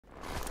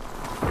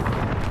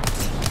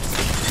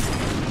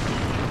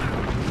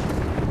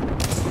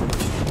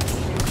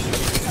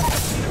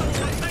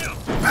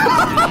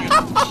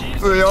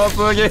強す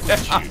ぎ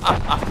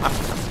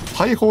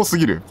大砲す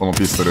ぎるこの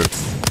ピストル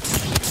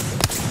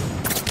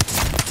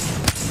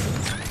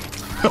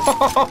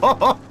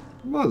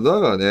まあだ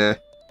が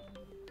ね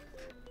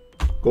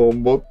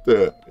頑張っ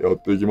てや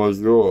っていきま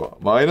しょ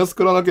う。マイナス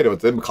食らなければ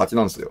全部勝ち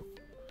なんですよ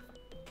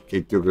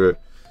結局。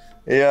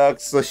いやー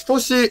くそ、人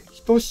志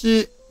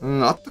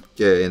あったっ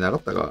けなか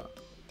ったか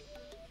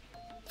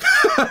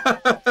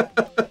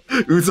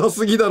うざ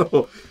すぎだ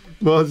ろ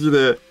マジ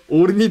で。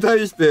俺に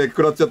対して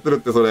食らっちゃってるっ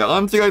て。それア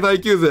ンチガイ耐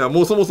久勢は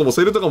もうそもそも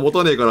セルとか持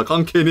たねえから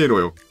関係ねえの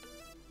よ。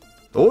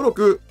登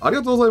録あり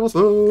がとうございます。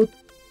よ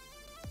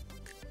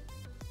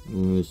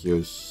し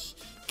よし。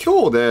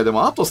今日で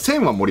もあと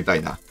1000は盛りた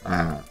いな。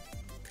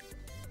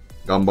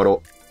頑張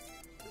ろ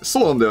う。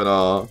そうなんだよ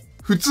な。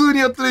普通に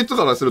やってる人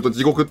からすると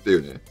地獄ってい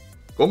うね。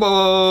こんばん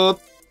は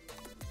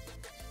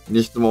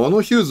にしても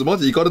ヒューズマ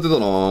ジイカれてた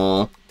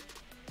な。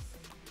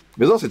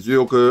目指せ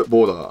10億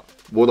ボーダ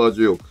ー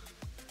10億。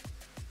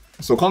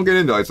そう、関係ね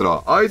えんだよ、あいつ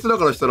ら。あいつら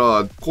からした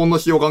ら、こんな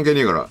仕様関係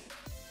ねえから。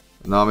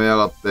舐めや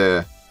がっ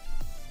て。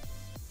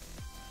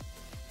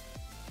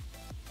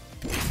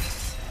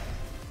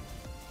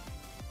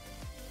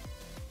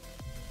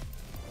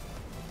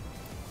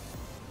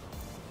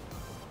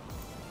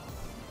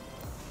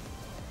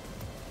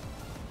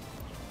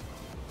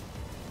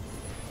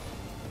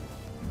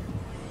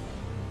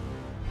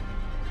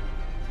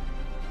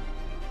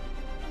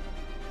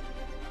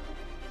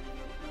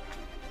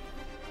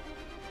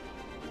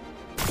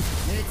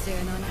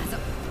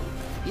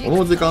こ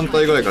の時間帯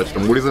ぐらいからちょっと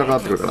盛りづらくな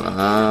ってくるから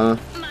な。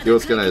気を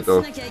つけない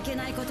と。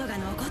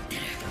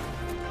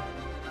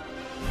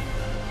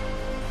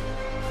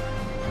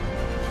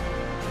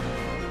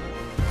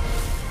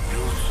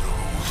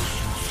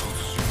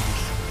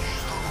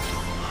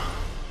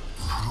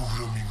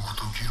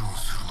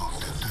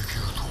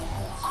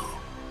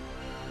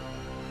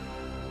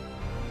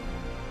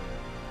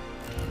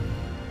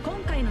今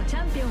回のチ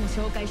ャンピオンを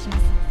紹介しま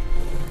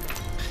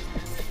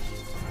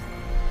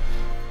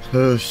す。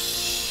よ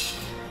し。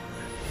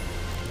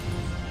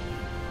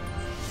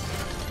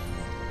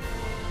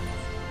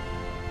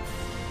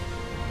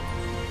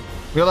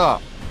や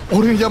だ、俺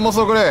に邪魔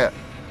さくれ。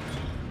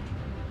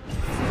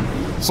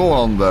そう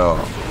なんだよ。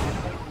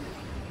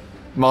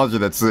マジ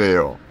で強え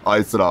よ、あ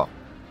いつら。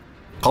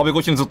壁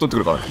越しにずっと打ってく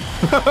るから。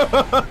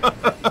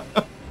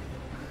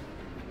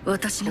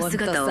私の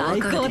姿は分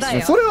かるでし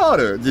ょ。それはあ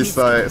る、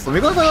実際。そう、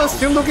味方が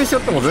瞬時計しちゃ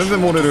っても全然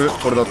漏れる、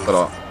これだったら。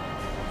こ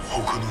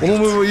の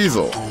ムーブいい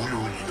ぞ。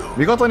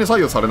味方に左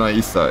右されない、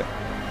一切。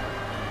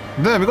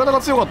で、味方が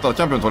強かったら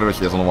チャンピオン取れる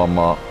し、そのまん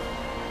ま。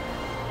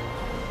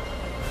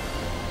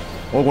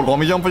お、これ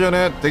神ジャンプじゃ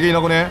ね？敵いな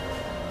くね？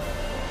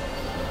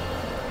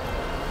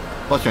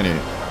確かに。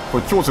こ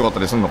れ超強かっ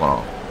たりすんのかな？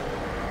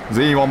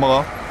全員ワンマ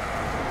が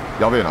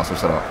やべえな、そ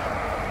したら。あ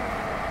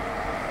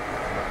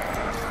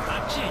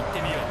っちへ行って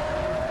みよう。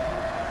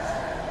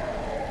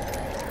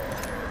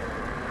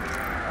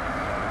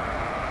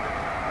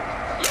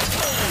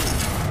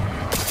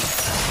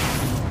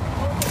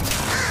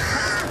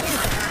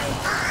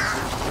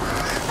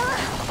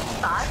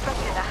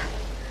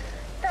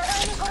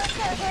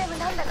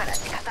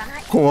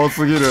怖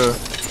すぎる。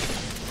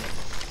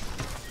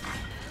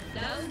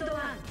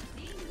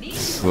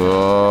さ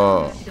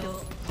あ、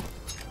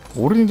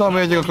俺にダ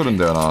メージが来るん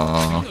だよ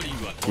な。うぜ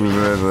え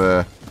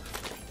ぜ。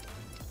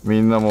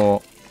みんな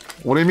も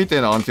俺みて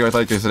えなアンチガイ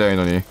体験すりゃいい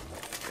のに。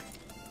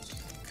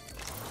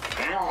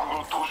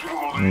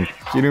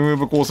キルムー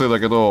ブ構成だ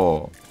け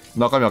ど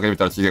中身開けてみ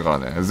たらちげえから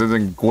ね。全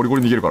然ゴリゴ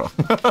リ逃げるから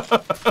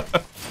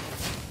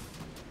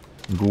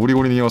ゴリ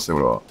ゴリ逃げますよ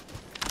俺は。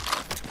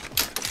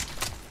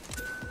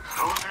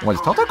マジ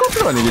戦って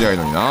から逃げりゃいい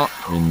のにな、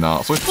みん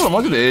な。そしたら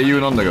マジで英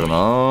雄なんだけどな。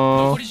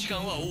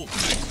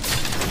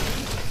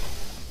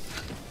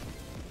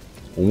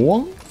思わ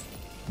ん？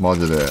マ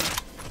ジで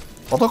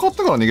戦っ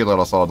てから逃げた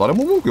らさ、誰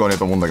も文句言わねえ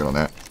と思うんだけど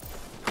ね。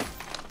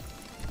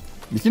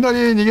いきなり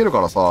逃げるか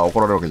らさ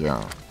怒られるわけじゃ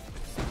ん。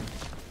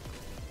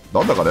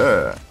なんだかね。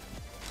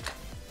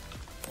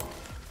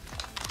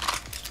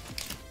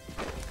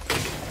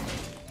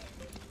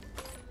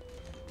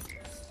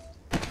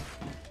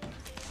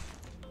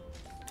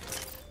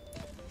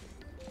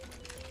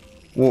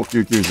お、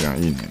99じゃ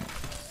ん、いいね。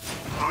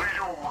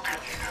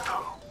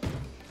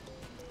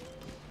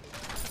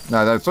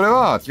それ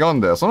は違うん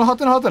だよ。そのハ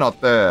テナハテナっ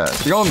て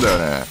違うんだよ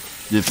ね、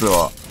実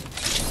は。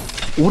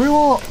俺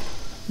は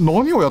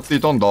何をやって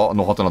いたんだ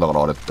のハテナだか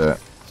ら、あれって。ちょっ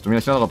とみん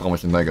な知らなかったかも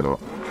しれないけど、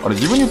あれ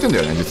自分に言ってんだ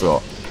よね、実は。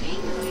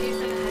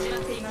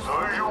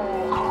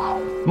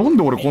なん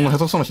で俺こんな下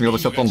手くそな死に方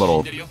しちゃったんだろう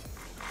って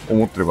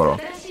思ってるから。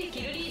新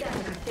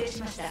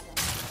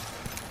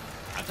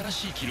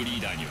しいキルリ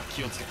ーダーには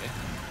気をつけて。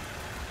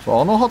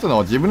あのハテナ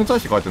は自分に対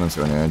して書いてるんです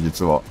よね、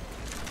実は。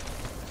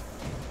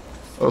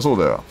あ、そう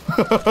だよ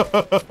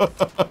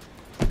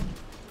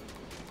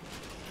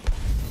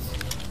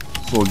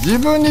そう、自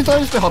分に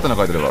対してハテナ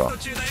書いてるから。え、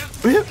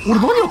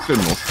俺何やってん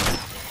の？グ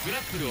ラ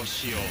ップルを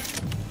しよ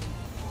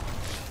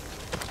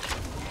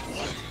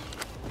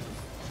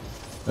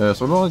う。そ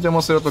れの邪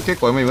魔すると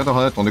結構 ME 上と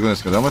離れて飛んでくるんで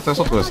すけど、やめて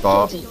ソフトです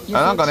か？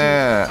なんか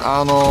ね、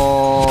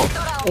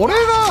俺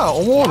が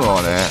思うの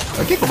はね、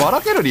結構ば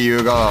らける理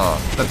由が、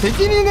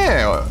敵に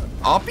ね、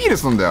アピール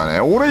するんだよね。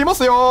俺いま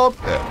すよーっ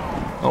て。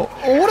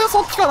俺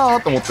そっちかなー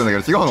って思ってんだけ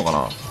ど、違うのか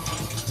な？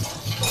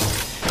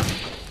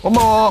こん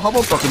ばんは、ハ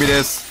ボックは首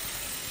で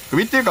す。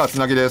首っていうか、つ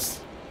なぎで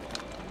す。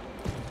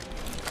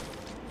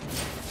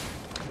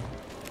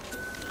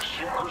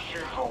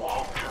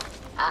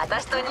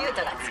私とニュー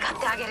トが使っ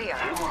てあげるよ。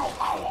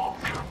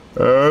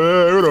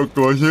うろ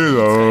く欲しいな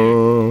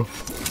ー。あっ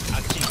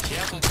ちにケ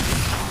アパック。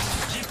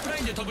ジップラ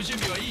インで飛ぶ準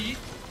備はいい？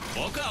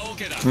僕は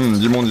OK だ。うん、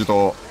自問自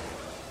答。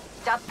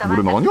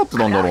俺何やって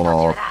たんだろうな。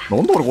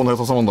なんで俺こんな優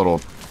しさなんだろう。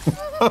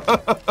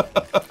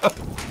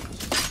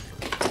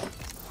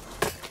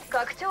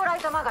拡張ライ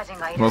トマガジン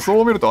がいる。まあ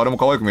そう見るとあれも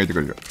可愛く見えてく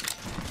るよ。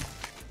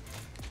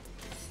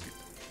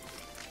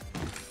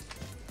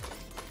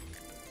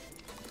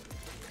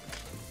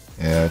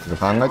ちょっ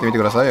と考えてみて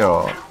ください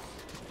よ。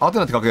アテ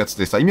ナって書くやつっ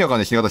てさ、意味わかん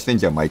ない死に方してん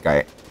じゃん、毎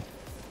回。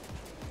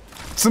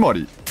つま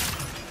り、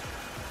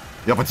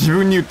やっぱ自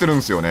分に言ってるん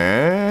ですよ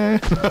ね。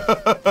ポップア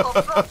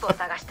ップを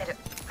探してる。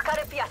スカ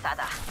ルピアサー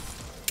だ。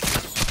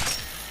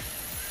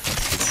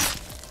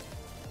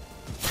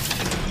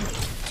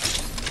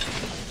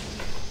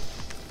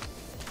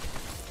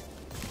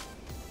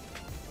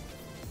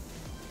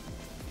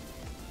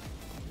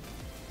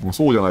もう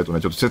そうじゃないと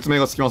ね、ちょっと説明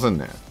がつきません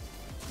ね。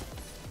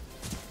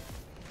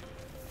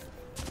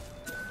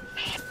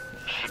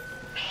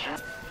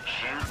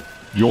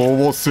や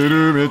ば、セ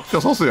ルめっちゃ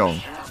刺すやん。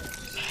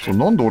そう、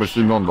なんで俺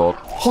死んだんだ。は、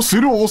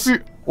セルあ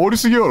り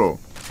すぎやろ。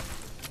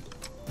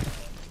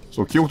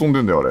そう、記憶飛ん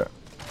でんだよ、あれ。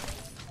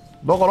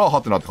だから、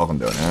ハテナって書くん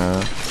だよね。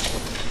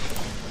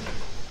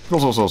そ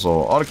う。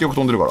あれ記憶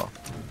飛んでるから。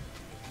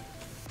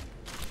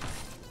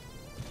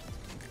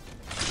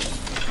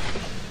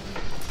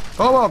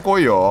カバー来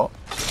いよ。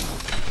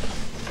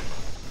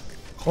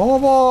カバ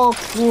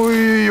ー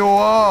来いよ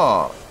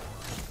は、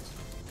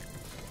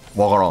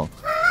わからん。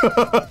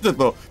ちょっ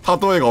と、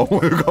例えが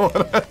思い浮か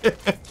ばない。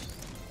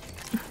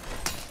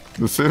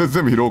セル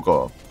全部拾う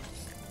か。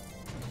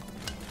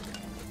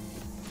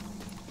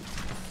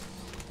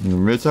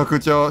めちゃ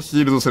くちゃシ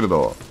ールドセルだ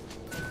わ。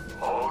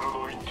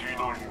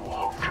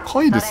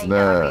かいですね。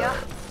ま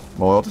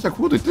あ私は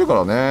こういうこと言ってるか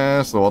ら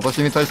ね。そう、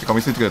私に対して噛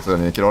みついてくるやつは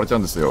ね、嫌われちゃう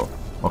んですよ。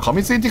まあ、噛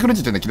みついてくる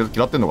時点で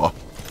嫌ってんのか。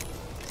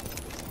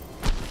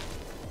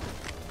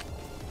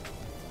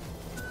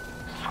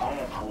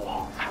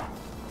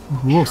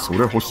うわ、それ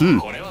欲しい。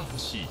これは欲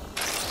しい。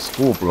ス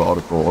コープがあ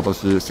ると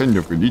私戦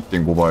力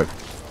 1.5 倍。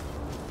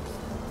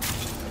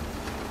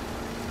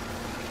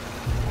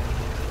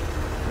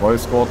ワイ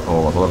スコアった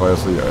方が戦いや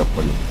すいや、やっ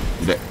ぱり。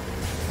で、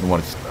飲ま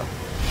れちゃっ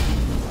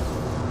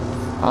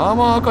た。アー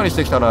マー赤にし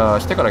てから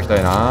来た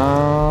い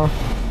な。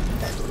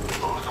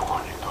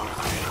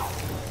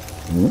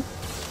お？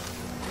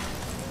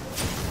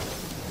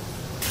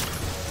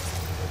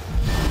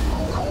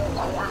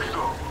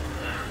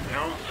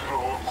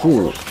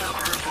ほう。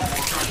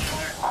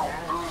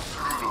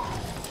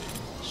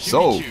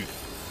そう。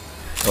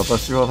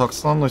私はたく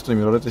さんの人に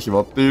見られてし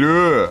まってい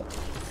る。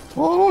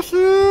楽しい。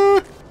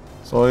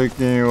最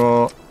近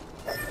は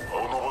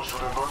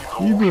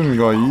気分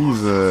がいい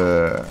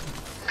ぜ。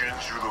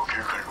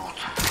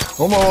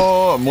こんばん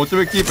は。モチ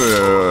ベキープ。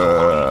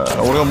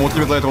俺がモチ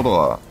ベたいってこと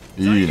が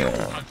いいね。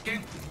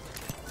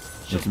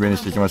モチベに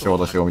していきましょう。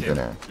私を見て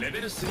ね。材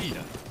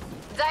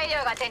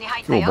料が手に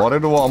入ったよ。今日バレ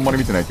ルはあんまり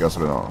見てない気がす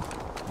るな。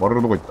バレ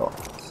ルどこ行った？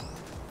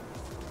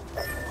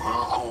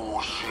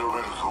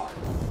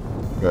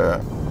で、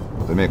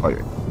目描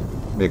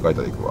い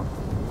たら行くわ。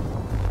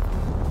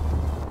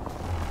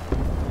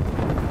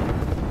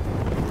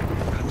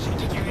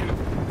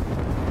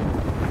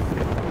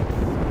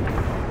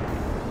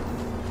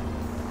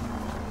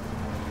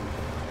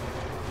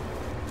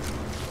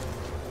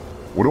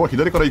俺は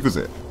左から行く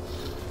ぜ。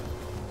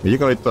右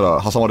から行った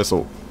ら挟まれ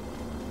そう。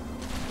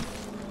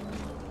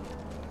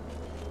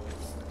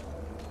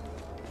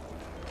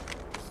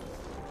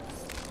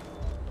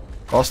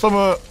カスタ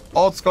ム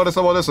お疲れ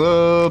様です。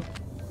ど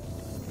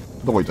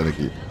こ行った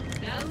敵？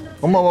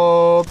こんばんは。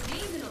あっ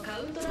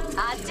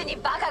ちに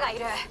バカがい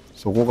る。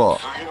そこか。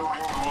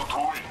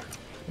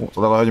お、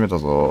戦い始めた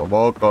ぞ。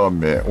バカ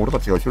め。俺た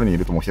ちが後ろにい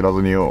るとも知ら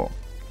ずによ。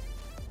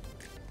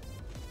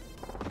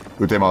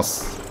撃てま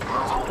す。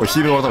これ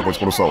ヒール割れたらこいつ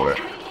殺すわ、俺。撃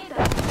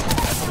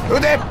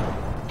て！は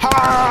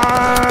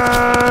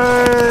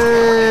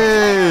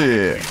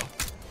ーい！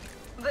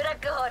ブラッ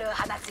クホールを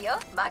放つよ。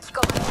巻き込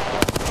む。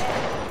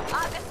ア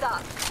ーティスト、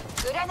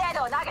グレネー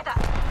ドを投げた。グ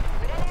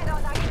レネードを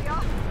投げるよ。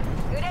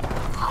グレ。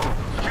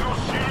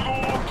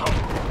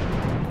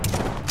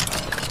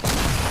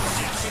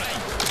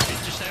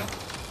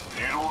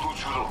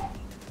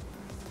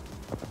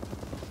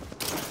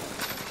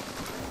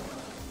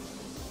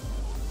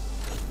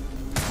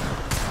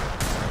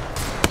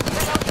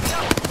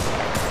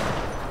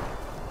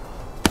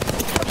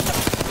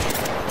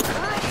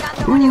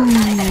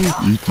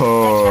痛い。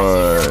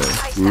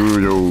う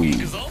ーよ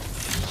ー。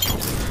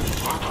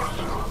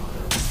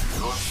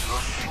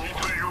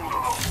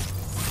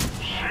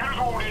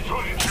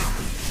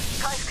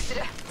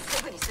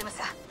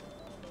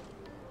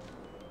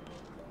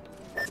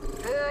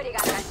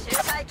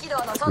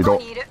道の外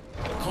にいる。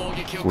攻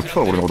撃をこっちか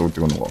ら俺のこと撃って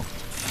くんのか。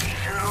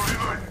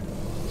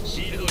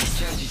シールドリ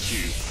チャージ中。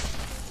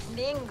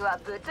リングは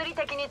物理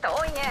的に遠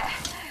いね。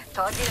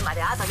閉じるま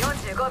であと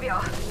45秒。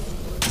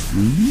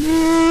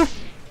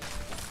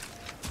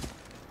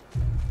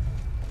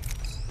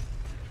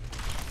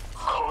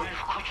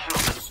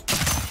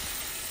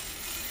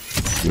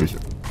よいしょ。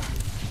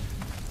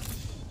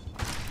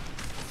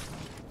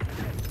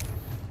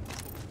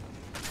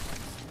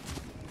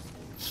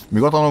味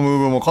方のムー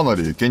ブもかな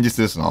り堅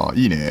実ですな。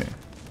いいね。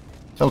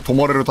ちゃんと止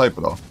まれるタイ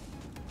プだ。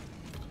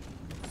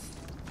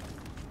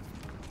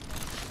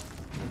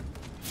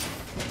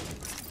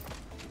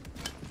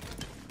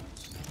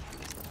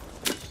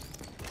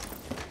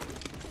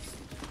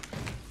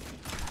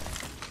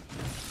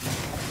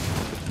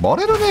バ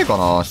レルねえか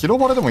な。白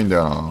バレでもいいんだ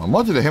よな。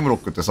マジでヘムロ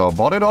ックってさ、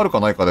バレルあるか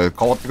ないかで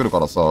変わってくるか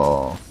らさ、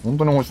本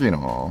当に欲しいな。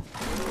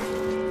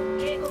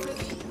警告、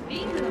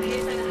リングの閉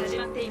鎖が始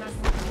まっています。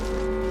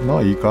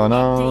ないか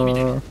な。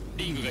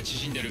リングが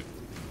縮んでる。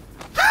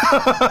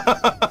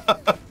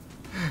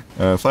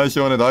最初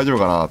はね、大丈夫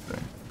かなって。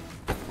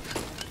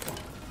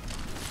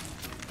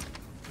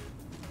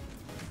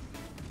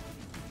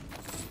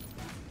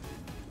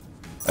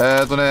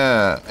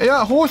い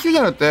や、報酬じ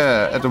ゃなく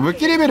て、武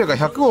器レベルが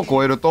100を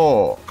超える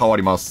と変わ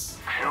ります。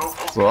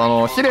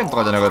そう、試練と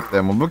かじゃなく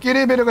て、もう武器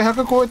レベルが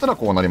100超えたら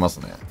こうなります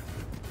ね。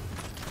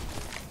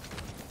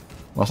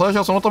まあ、最初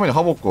はそのために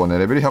ハボックをね、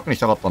レベル100にし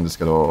たかったんです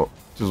けど、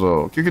ちょっ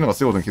と、救急のが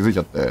強いことに気づいち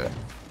ゃって、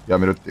や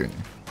めるっていうね。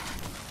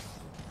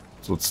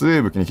そう、強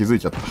い武器に気づい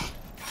ちゃった。あ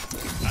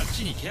っち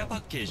にケアパ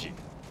ッケージ。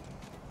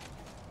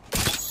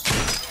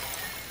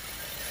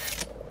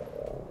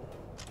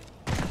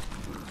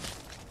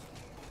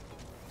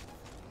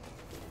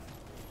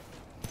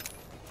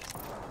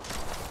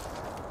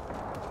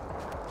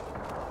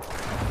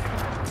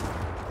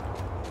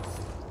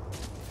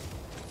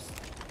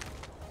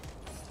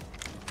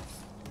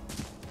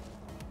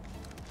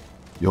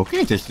余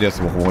計に徹してるや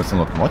つも保護する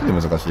のってマジで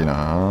難しいな。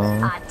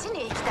あっち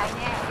に行きたいね。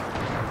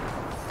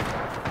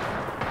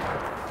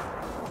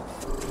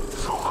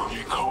そこ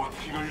に顔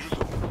つきがいるぞ。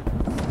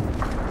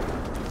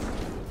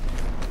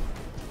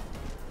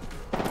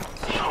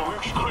射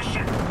撃開始。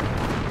敵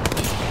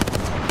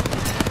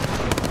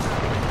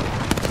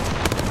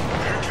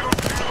の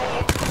シ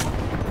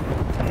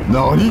ール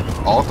ドを何？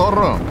当たら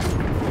ん。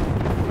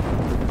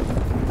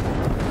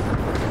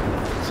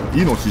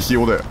イノシシ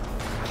オで。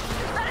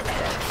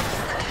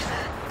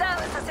ダウ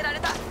ンさせられ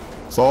た。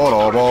さら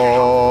ばー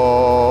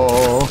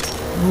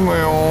メ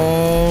ヨ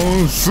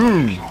ンス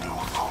ン。別の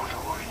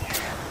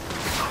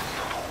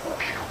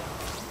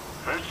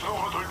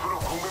部隊から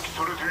攻撃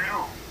されている。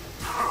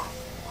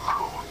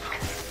顔つき。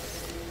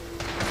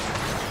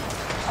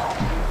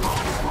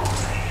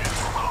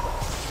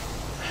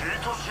ヒー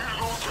トシール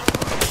ドを展開。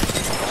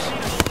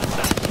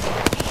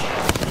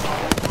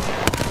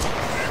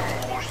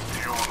援護が必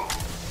要だ。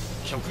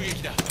直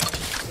撃だ。シ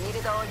ール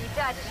ドをリチ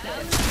ャージしてる。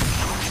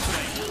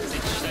設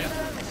置したよ。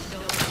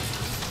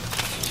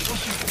自己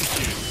修復中。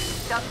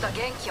ちょっと元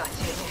気を注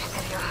入して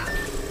るよ。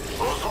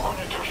あそこに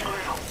敵がいる。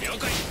了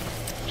解。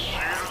シー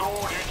ルド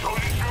をリチャー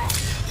ジ中。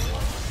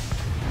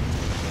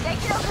敵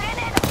のグレネ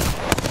ード。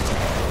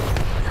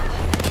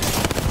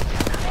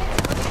ダメー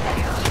ジも出てる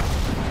よ。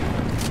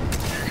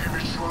逃げ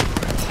道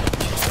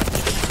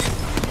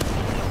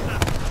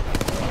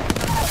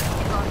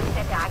は見せ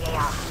てあげよ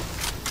う。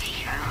シ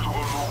ールドが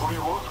残り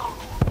わずか。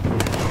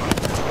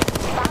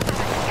バカが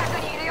近く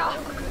にいるよ。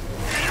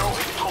非常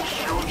と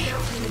使用中。自己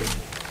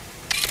修復中。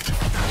別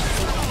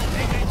の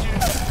敵を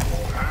ダウン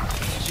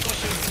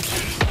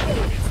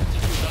さ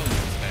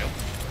せたよ。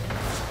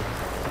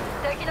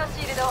敵のシ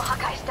ールドを破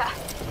壊した。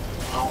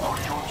残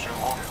り45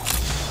秒。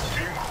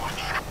リングは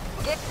近い。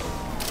ゲッ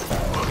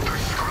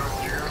私から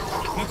逃げる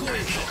ことができない。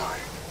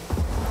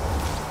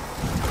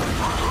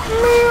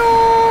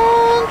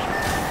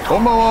こ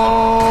んばん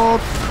は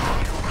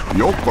ー。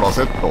よっこら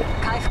セット。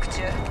回復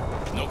中。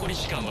残り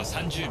時間は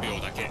30秒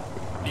だけ。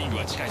リング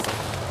は近いぞ。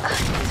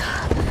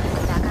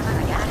仲間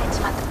がやられ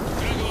ちまった。フ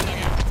ラグを投げ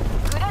る。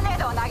グレネー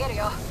ドを投げる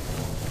よ。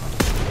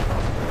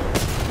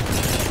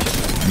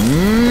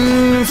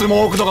ス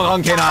モークとか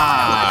関係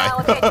な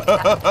を手にした。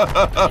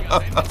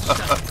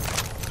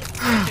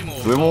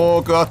い。ス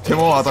モークあって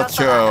も当たっ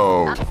ちゃ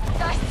う。脱出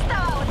タ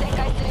ワーを展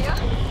開するよ。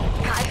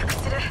回復す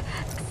る。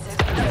す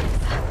ぐ来る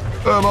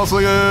さ。うますぎ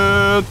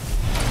ー。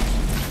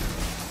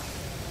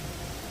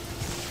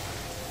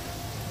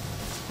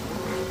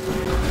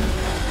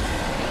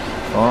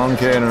関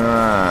係ない。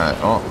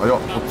あ、いや、こ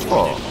っち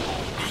か。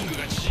リング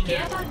が縮んでる。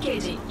ケアパッケー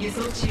ジ輸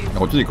送中。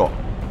こっちでいいか。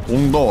飛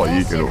んだは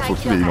いいけど、そっ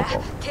ちでいいのか。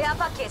ケア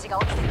パッケージが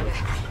落ちてくる。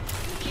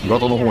味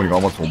方の方に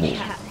頑張ってと思う。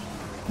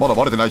まだ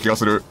バレてない気が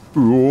する。う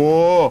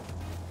おー。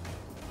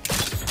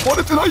バ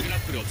レてないグラッ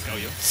プルを使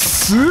うよ。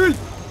すい。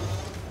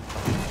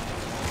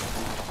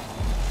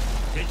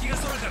敵が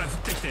空から降っ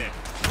てきて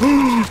近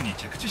くに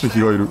着地したよ。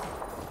敵がいる。こ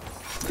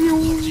っち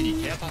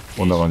にケアパッケージ。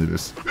こんな感じで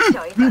す。ち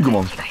ょいリングマ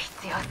ン。が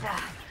必要さ。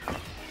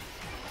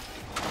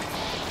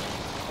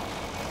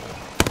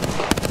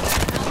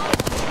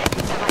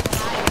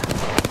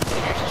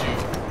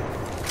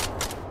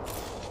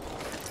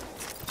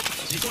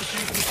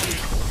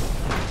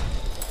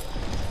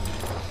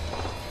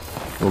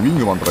ウィン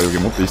グマンとか余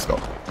計持っていいっすか？よ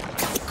か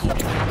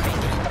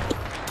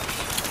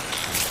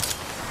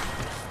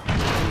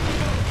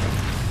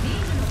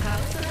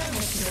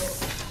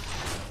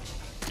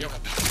っ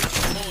た。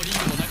もうリング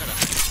の中だ。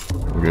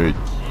オッケー。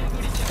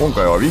今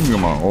回はウィング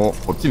マンを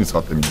こっちに使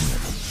ってみるね。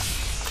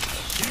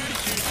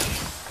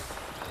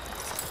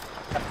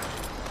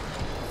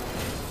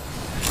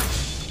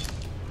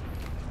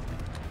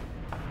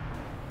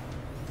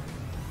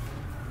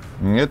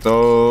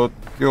今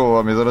日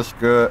は珍し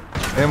く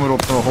エムロ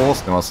ットの方を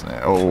捨てます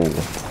ね。おお。グ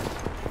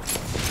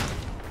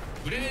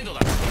レネードだ。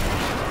倒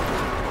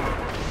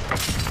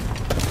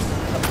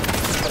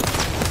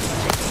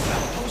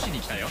しに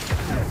来たよ。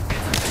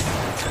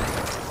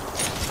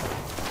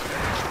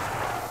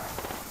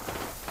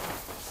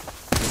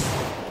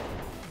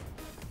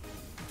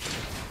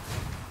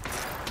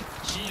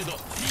シールドリ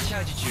チ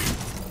ャージ中。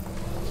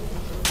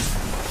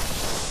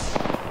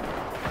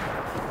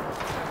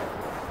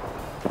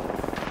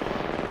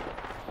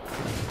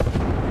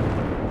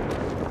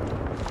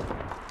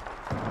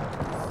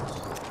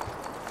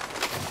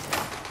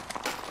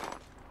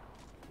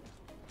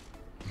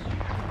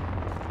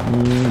ウィ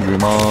ング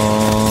マン。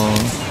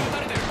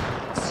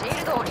シー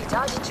ルドをリチ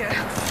ャージ中。フ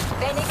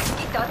ェニックス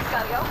キットを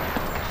使うよ。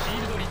シー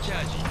ルドリチャ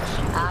ージ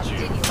あっち進行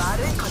中。に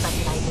悪い子た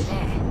ちがいるね。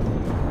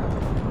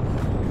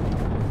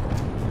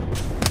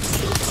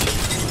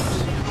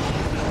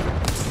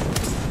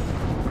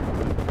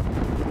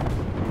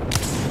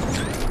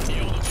リ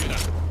ロード中だ。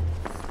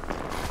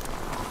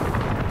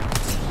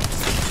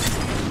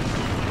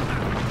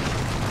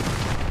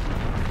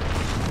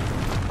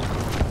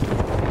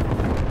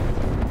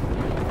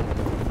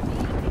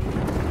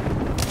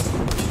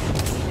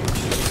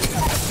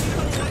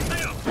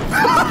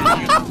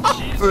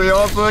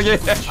強すぎ。リ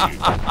ロー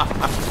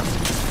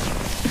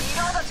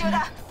ド中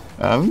だ。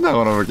なんだ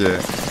この武器。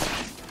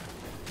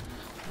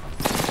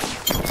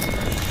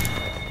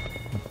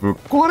ぶっ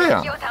壊れや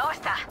ん。敵を倒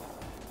した。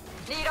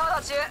リロ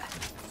ード中。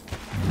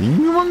ウィ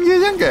ングマンゲー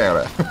じゃんかよ、こ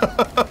れ。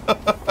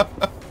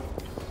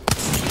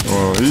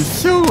もう一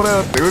生これ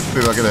だって撃って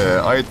るだけで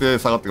相手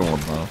下がってくるもん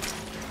な。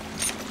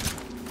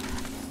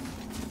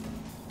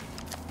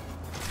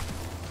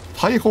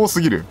大砲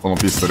すぎる、この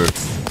ピストル。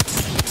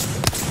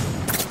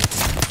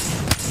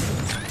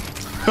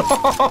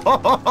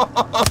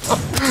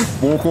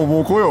暴行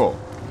暴行よ。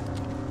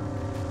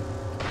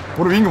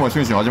これウィングマンシ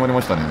ュンシュン始まり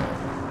ましたね。も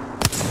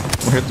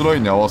うヘッドライ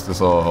ンに合わせて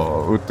さ、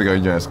撃ってきゃい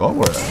いんじゃないですか、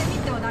これ。ピ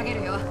ットを投げ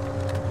るよ。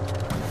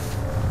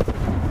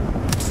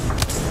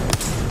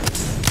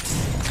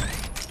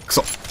く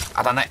そ、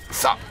当たんない。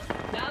さあ、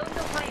ラウン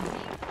ド5、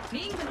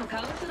リングのカ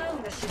ウントダウ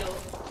ンが始動。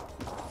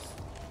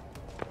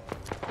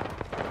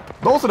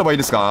どうすればいい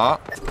ですか？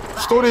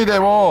一人で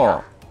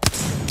も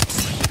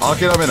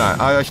諦めない。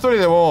あ、いや、一人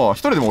でもお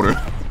る。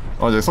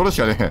マジでそれし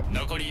かねえ。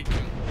残り1分。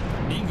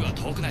リングは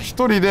遠くない。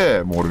一人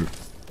でもおる。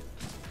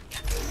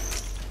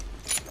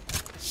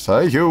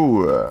最強。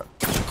攻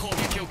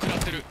撃を食らっ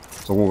てる。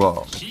そこが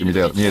見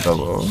えた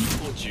ぞ。進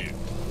行中。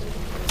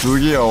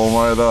次はお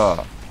前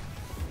だ。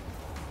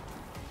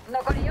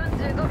残り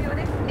45秒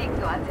です。リン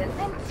グは全然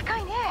近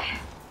いね。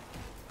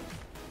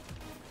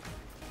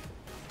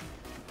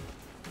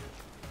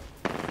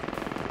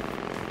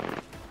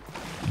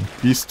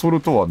ピストル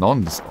とは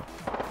何ですか？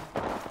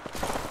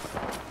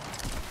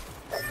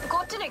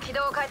こっちに軌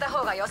道を変えた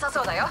方が良さ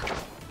そうだよ。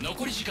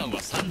残り時間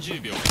は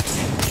30秒。リングは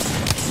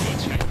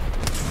近い。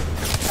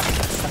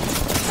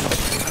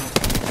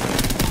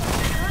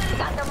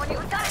ガンダムに撃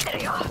たれて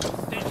るよ。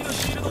敵の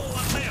シールドを割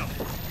ったよ。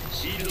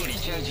シールドリ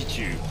チャージ中。シ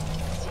ー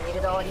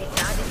ルドをリチャ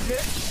ージ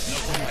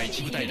残りは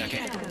1部隊だ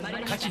け。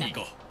勝ちに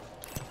行こ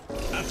う。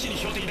あっちに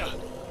標的だ。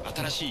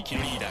新しいキ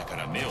ルリーダーか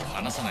ら目を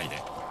離さないで。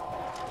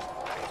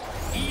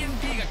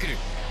 EMP が来る。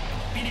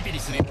ピリピリ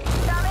する。ダメ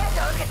ージ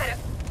を受けてる。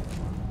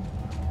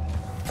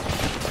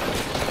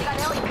火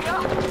金を引くよ。リロー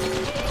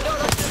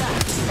ド中だ。や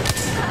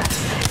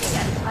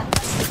っちまっ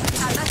た。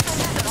私の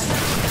ネートが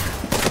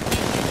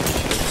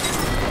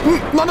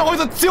なんだこい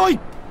つ強い。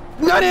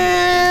なに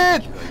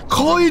ー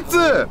こい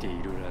つ。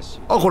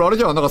あ、これあれ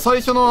じゃん。なんか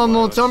最初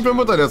のチャンピオン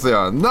部隊のやつ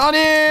やん。なに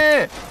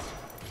ー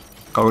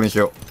確認し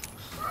よ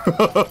う。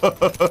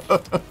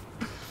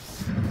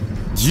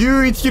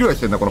11キルがし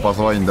てんだこのパス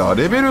ファインダー。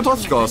レベル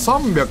確か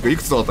300い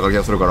くつだったか気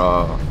がするか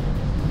ら、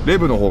レ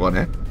ブの方が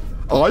ね。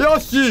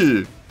怪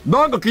しい。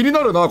なんか気にな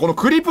るな。この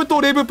クリプト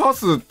レブパ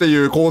スってい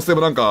う構成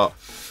もなんか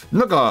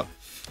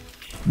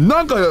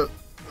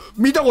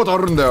見たことあ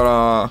るんだよ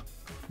な。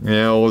い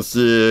や、惜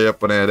しい。やっ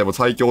ぱね、でも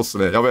最強っす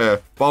ね。やべ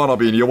え、バーナ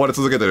ビーに呼ばれ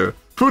続けてる。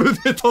フルデ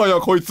ターや、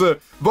こいつ。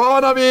バ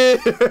ーナビー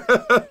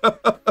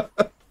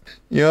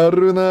や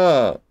る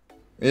な。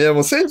いや、も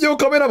う戦場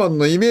カメラマン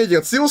のイメージ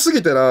が強す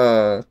ぎて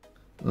な。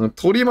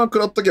取りまく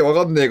らっときゃわ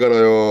かんねえから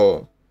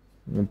よ。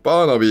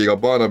バーナビーが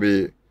バーナ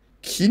ビー。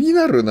気に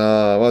なる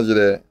な、マジ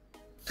で。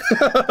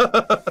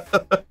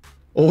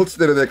落ち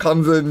てるね、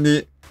完全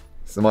に。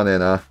すまねえ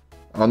な。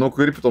あの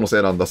クリプトのせ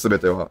いなんだ、すべ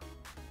ては。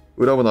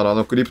恨むならあ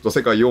のクリプト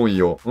世界4位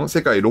よ。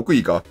世界6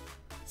位か。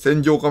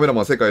戦場カメラ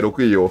マン世界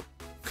6位よ。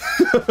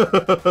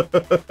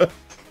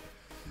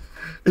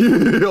い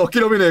や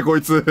諦めねえ、こ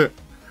いつ。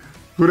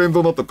フレンド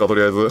になっとくか、と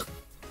りあえず。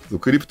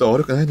クリプトは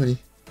悪くないのに。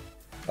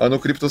あの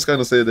クリプトスカイ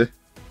のせいで。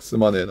す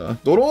まねえな。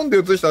ドローンで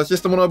映したアシ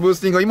ストモノブー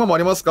スティングが今もあ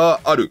りますか？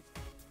ある。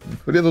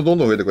フレンドどん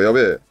どん増えてく。や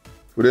べえ。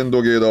フレン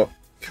ドゲーだ。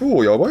今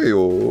日やばい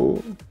よ。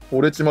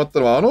折れちまった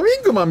のは、あのウィ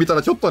ングマン見た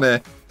らちょっと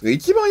ね、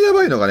一番や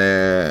ばいのがね、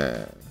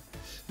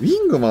ウ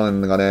ィングマ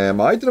ンがね、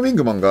相手のウィン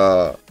グマン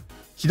が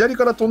左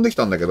から飛んでき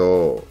たんだけ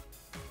ど、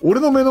俺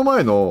の目の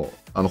前の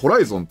ホラ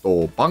イゾン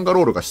とバンガ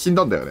ロールが死ん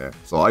だんだよね。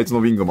そう、あいつの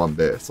ウィングマン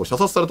で、そう、射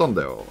殺されたん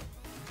だよ。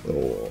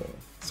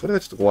それが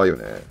ちょっと怖いよ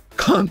ね。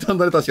簡単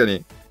だね、確か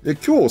に。で、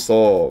今日さ、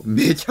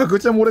めちゃく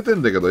ちゃ漏れて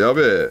んだけど、や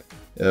べ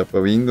え。やっぱ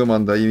ウィングマ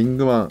ンだ、ウィン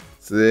グマン。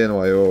強えの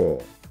は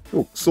よ。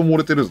今日クソ漏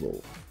れてるぞ。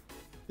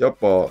やっぱ、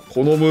こ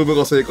のムーブ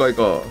が正解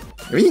か。ウ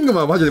ィング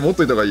マンはマジで持っ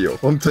といた方がいいよ。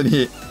本当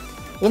に。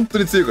本当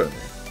に強いからね。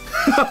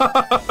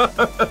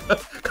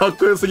かっ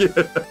こよすぎる。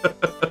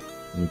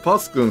パ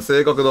スくん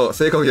正確だ。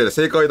正確じゃない、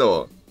正解だ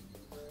わ。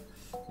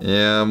い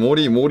や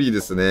ー、モリ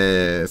です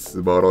ね。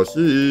素晴ら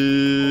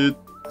しい。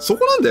そ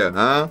こなんだよ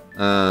な。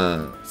う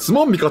ん。す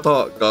まん味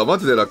方がマ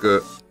ジで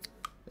楽。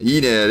い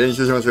いね。練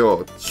習しましょ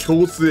う。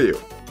超強えよ。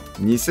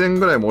2000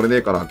ぐらい漏れね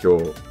えかな、今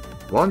日。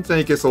ワンチャン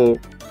いけそう。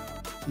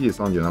いい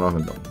37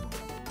分だ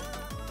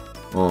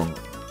もん。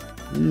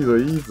うん。いいぞ、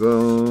いいぞ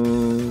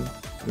ー。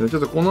ちょ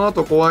っとこの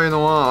後怖い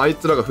のは、あい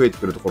つらが増えて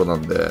くるところな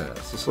んで、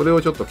それを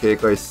ちょっと警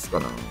戒しつつか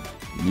な。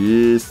い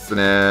いっす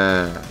ね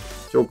ー。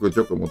ちょくち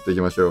ょく持ってい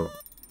きましょう。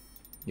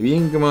ウィ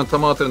ングマン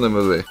弾当てるの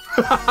むずい。い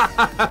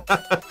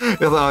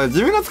やさ、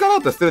自分が使わ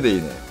なかったら捨てるでい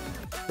いね。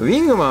ウ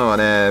ィングマンは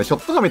ね、ショ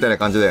ットガンみたいな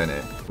感じだよ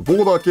ね。ボ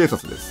ーダー警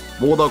察です。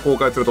ボーダー公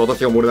開すると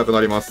私が漏れなく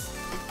なります。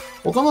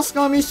他のス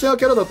カーミッシャー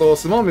キャラだと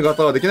スマン味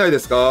方はできないで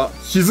すか？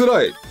しづ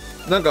らい。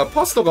なんか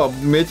パスとか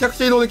めちゃく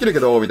ちゃ移動できるけ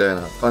ど、みたい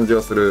な感じ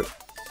はする。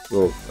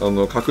そう、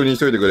確認し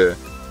といてくれ。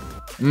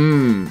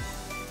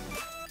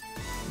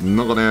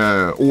なんか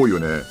ね、多いよ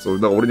ね。そう、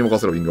だから俺に任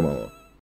せろ、ウィングマンは。